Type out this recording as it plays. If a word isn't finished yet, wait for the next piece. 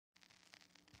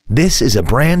This is a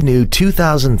brand new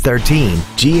 2013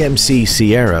 GMC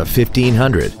Sierra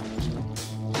 1500.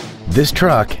 This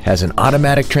truck has an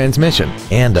automatic transmission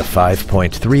and a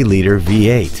 5.3-liter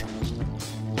V8.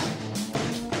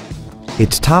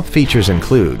 Its top features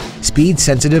include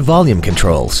speed-sensitive volume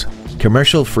controls,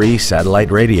 commercial-free satellite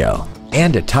radio,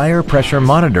 and a tire pressure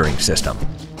monitoring system.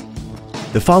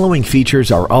 The following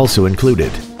features are also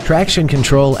included: traction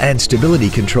control and stability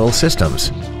control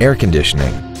systems, air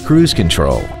conditioning, cruise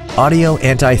control, audio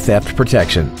anti-theft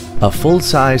protection, a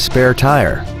full-size spare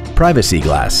tire, privacy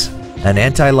glass, an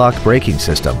anti-lock braking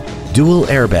system, dual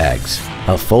airbags,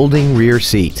 a folding rear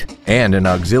seat, and an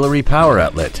auxiliary power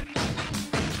outlet.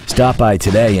 Stop by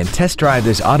today and test drive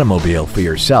this automobile for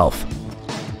yourself.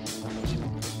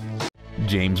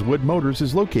 James Wood Motors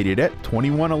is located at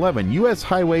 2111 US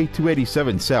Highway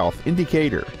 287 South in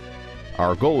Decatur.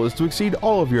 Our goal is to exceed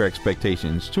all of your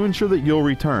expectations to ensure that you'll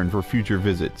return for future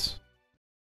visits.